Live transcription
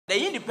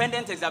the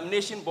Independent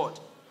Examination Board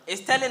is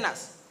telling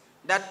us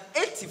that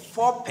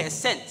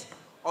 84%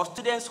 of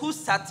students who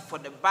sat for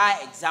the bar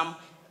exam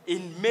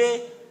in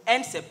May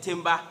and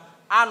September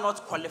are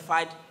not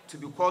qualified to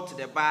be called to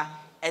the bar,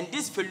 and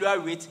this failure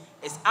rate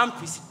is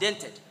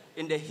unprecedented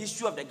in the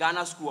history of the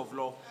Ghana School of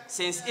Law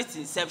since its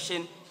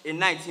inception in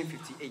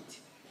 1958.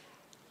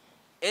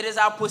 It is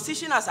our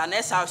position as an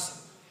SRC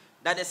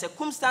that the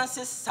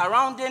circumstances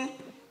surrounding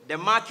the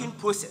marking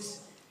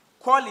process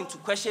call into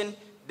question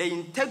the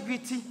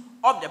integrity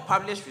of the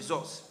published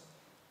results.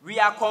 We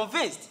are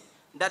convinced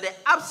that the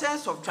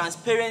absence of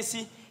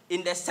transparency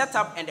in the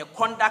setup and the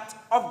conduct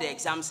of the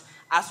exams,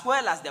 as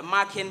well as the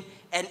marking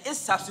and its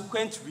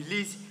subsequent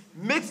release,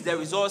 makes the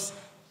results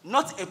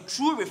not a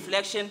true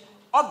reflection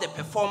of the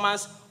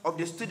performance of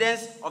the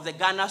students of the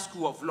Ghana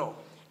School of Law.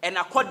 And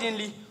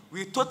accordingly,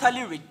 we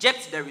totally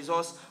reject the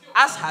results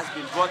as has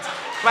been brought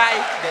by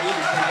the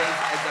Independent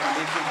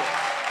Examination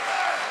Board.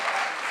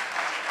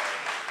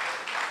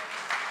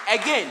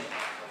 Again,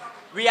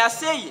 we are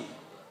saying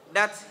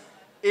that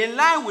in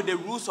line with the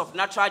rules of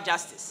natural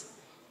justice,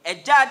 a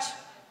judge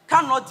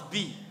cannot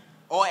be,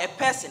 or a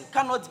person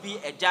cannot be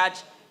a judge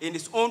in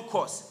his own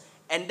cause,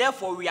 and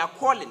therefore we are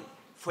calling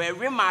for a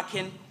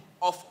remarking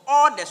of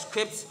all the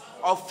scripts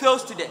of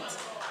failed students.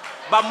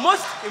 But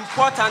most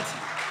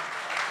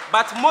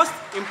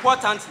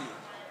importantly,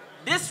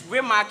 this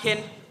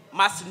remarking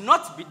must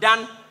not be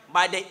done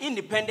by the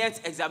Independent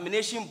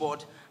Examination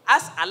Board,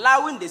 as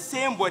allowing the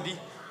same body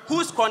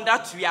whose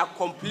conduct we are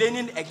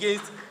complaining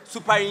against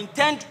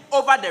superintend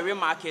over the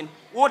remarking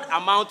would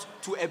amount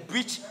to a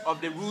breach of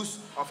the rules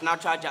of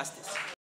natural justice.